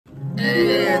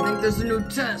Hey, I think there's a new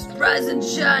test. Rise and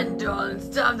shine, darling. It's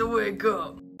time to wake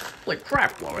up. Holy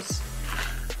crap, Lois.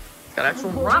 Got actual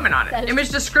ramen on it. Image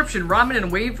description, ramen in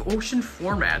wave ocean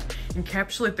format.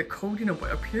 Encapsulate the coating of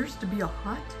what appears to be a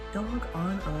hot dog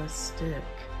on a stick.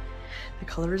 The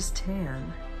color is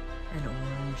tan and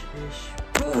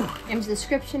orange-ish. Image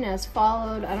description as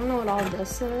followed. I don't know what all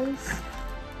this is.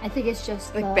 I think it's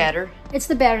just like batter. It's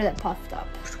the batter that puffed up.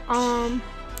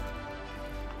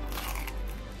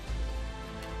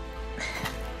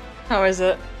 How is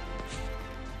it?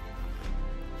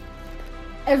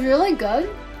 It's really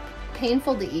good.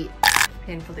 Painful to eat.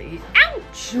 Painful to eat.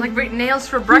 Ouch! Like nails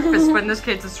for breakfast, but in this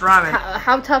case it's ramen.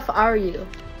 How tough are you?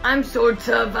 I'm so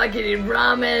tough I can eat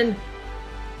ramen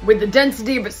with the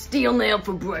density of a steel nail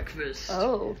for breakfast.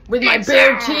 Oh. With my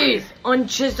bare teeth,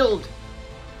 unchiseled.